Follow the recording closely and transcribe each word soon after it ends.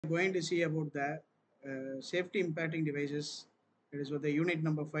Going to see about the safety impacting devices. It is what the unit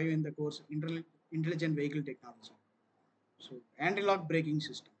number 5 in the course Intelligent Vehicle Technology. So anti-lock braking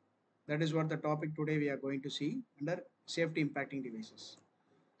system. That is what the topic today we are going to see under safety impacting devices.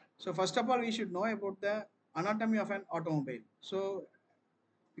 So first of all, we should know about the anatomy of an automobile. So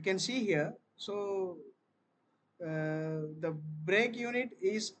you can see here. So the brake unit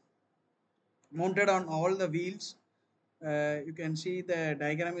is mounted on all the wheels. You can see the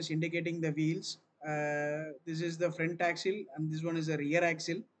diagram is indicating the wheels. This is the front axle and this one is the rear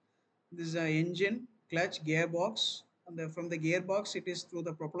axle. This is the engine, clutch, gearbox, and from the gearbox it is through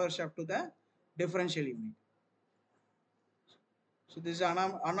the propeller shaft to the differential unit. So this is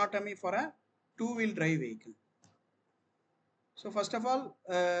anatomy for a two-wheel drive vehicle. So first of all,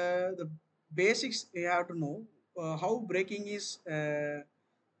 the basics you have to know how braking is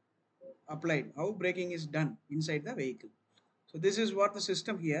applied, how braking is done inside the vehicle. So this is what the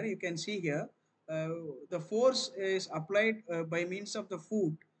system here, you can see here, uh, the force is applied by means of the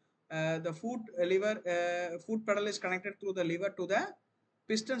foot. The foot lever, foot pedal is connected through the lever to the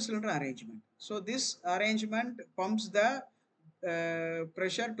piston cylinder arrangement. So this arrangement pumps the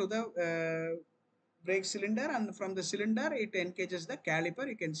pressure to the brake cylinder, and from the cylinder it engages the caliper.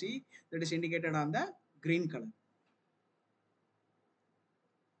 You can see that is indicated on the green color.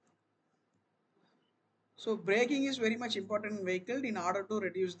 So braking is very much important in vehicle in order to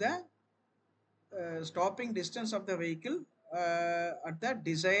reduce the stopping distance of the vehicle at the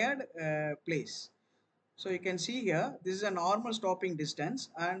desired place. So you can see here, this is a normal stopping distance,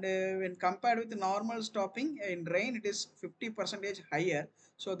 and when compared with the normal stopping in rain, it is 50% higher.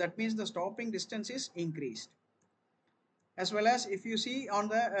 So that means the stopping distance is increased. As well as if you see on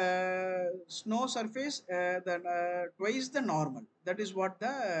the snow surface, then twice the normal. That is what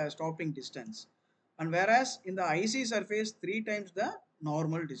the stopping distance. And whereas in the icy surface, 3 times the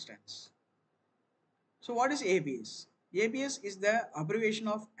normal distance. So what is ABS? ABS is the abbreviation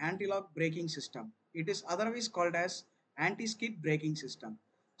of anti-lock braking system. It is otherwise called as anti-skid braking system.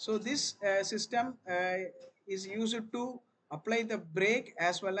 So this system is used to apply the brake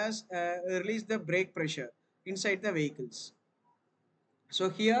as well as release the brake pressure inside the vehicles.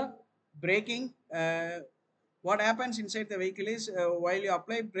 So here braking, what happens inside the vehicle is while you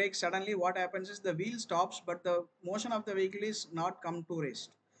apply brake, suddenly what happens is the wheel stops, but the motion of the vehicle is not come to rest.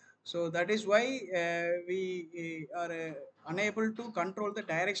 So that is why we are unable to control the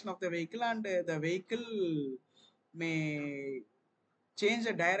direction of the vehicle, and the vehicle may change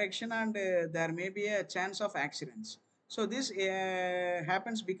the direction, and there may be a chance of accidents. So this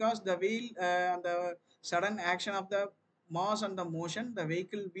happens because the wheel and the sudden action of the mass and the motion, the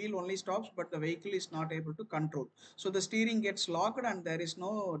vehicle wheel only stops, but the vehicle is not able to control. So the steering gets locked and there is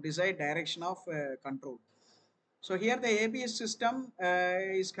no desired direction of control. So here the ABS system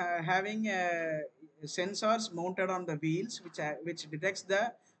is having sensors mounted on the wheels, which detects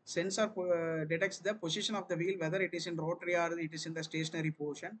the sensor detects the position of the wheel, whether it is in rotary or it is in the stationary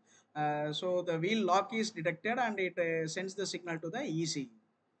portion. So the wheel lock is detected and it sends the signal to the ECU.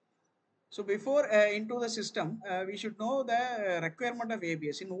 So before into the system, we should know the requirement of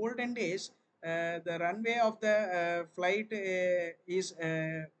ABS. In olden days, the runway of the flight is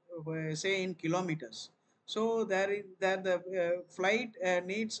say in kilometers. So that the flight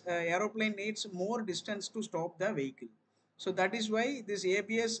needs aeroplane needs more distance to stop the vehicle. So that is why this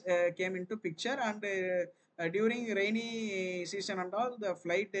ABS came into picture, and during rainy season and all, the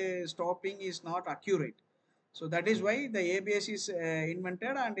flight stopping is not accurate. So that is why the ABS is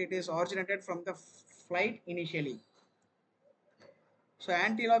invented, and it is originated from the flight initially. So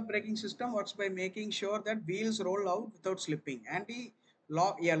anti-lock braking system works by making sure that wheels roll out without slipping.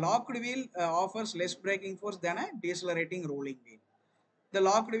 A locked wheel offers less braking force than a decelerating rolling wheel. The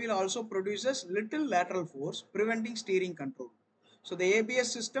locked wheel also produces little lateral force, preventing steering control. So the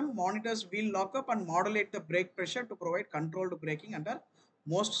ABS system monitors wheel lockup and modulate the brake pressure to provide controlled braking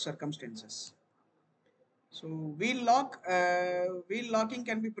most circumstances. So wheel locking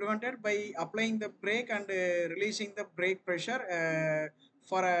can be prevented by applying the brake and releasing the brake pressure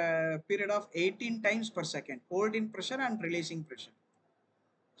for a period of 18 times per second, holding pressure and releasing pressure.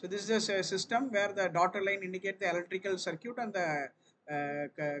 So this is a system where the dotted line indicate the electrical circuit and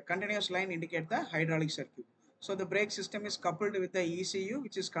the continuous line indicate the hydraulic circuit. So the brake system is coupled with the ECU,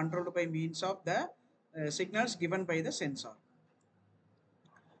 which is controlled by means of the signals given by the sensor.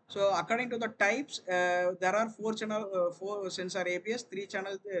 So according to the types, there are four sensor ABS,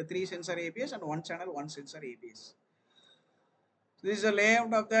 three sensor ABS, and one channel, one sensor ABS. So this is the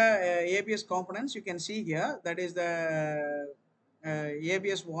layout of the ABS components. You can see here, that is the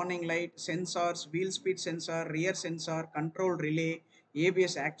ABS warning light, sensors, wheel speed sensor, rear sensor, control relay,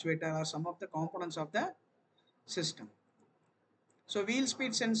 ABS actuator or some of the components of the system. So wheel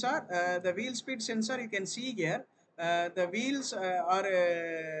speed sensor, the wheel speed sensor you can see here, the wheels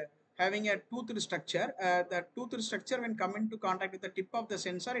are having a toothed structure. The toothed structure when come into contact with the tip of the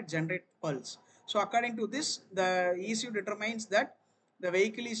sensor, it generates pulse. So according to this, the ECU determines that the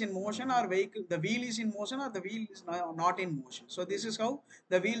vehicle is in motion or the wheel is in motion or the wheel is not in motion. So this is how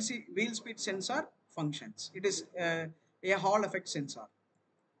the wheel speed sensor functions. It is a Hall effect sensor.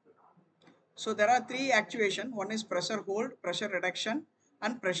 So there are three actuation. One is pressure hold, pressure reduction,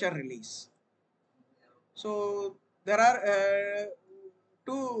 and pressure release. So there are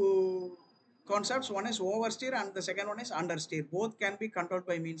two concepts. One is oversteer and the second one is understeer. Both can be controlled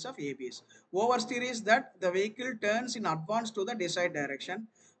by means of ABS. Oversteer is that the vehicle turns in advance to the desired direction,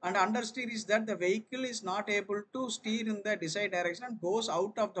 and understeer is that the vehicle is not able to steer in the desired direction and goes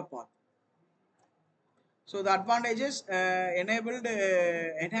out of the path. So the advantages enabled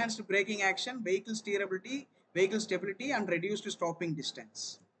enhanced braking action, vehicle steerability, vehicle stability, and reduced stopping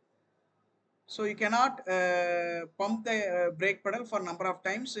distance. So you cannot pump the brake pedal for number of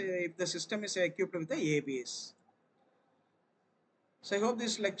times if the system is equipped with the ABS. So I hope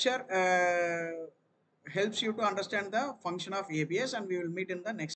this lecture helps you to understand the function of ABS, and we will meet in the next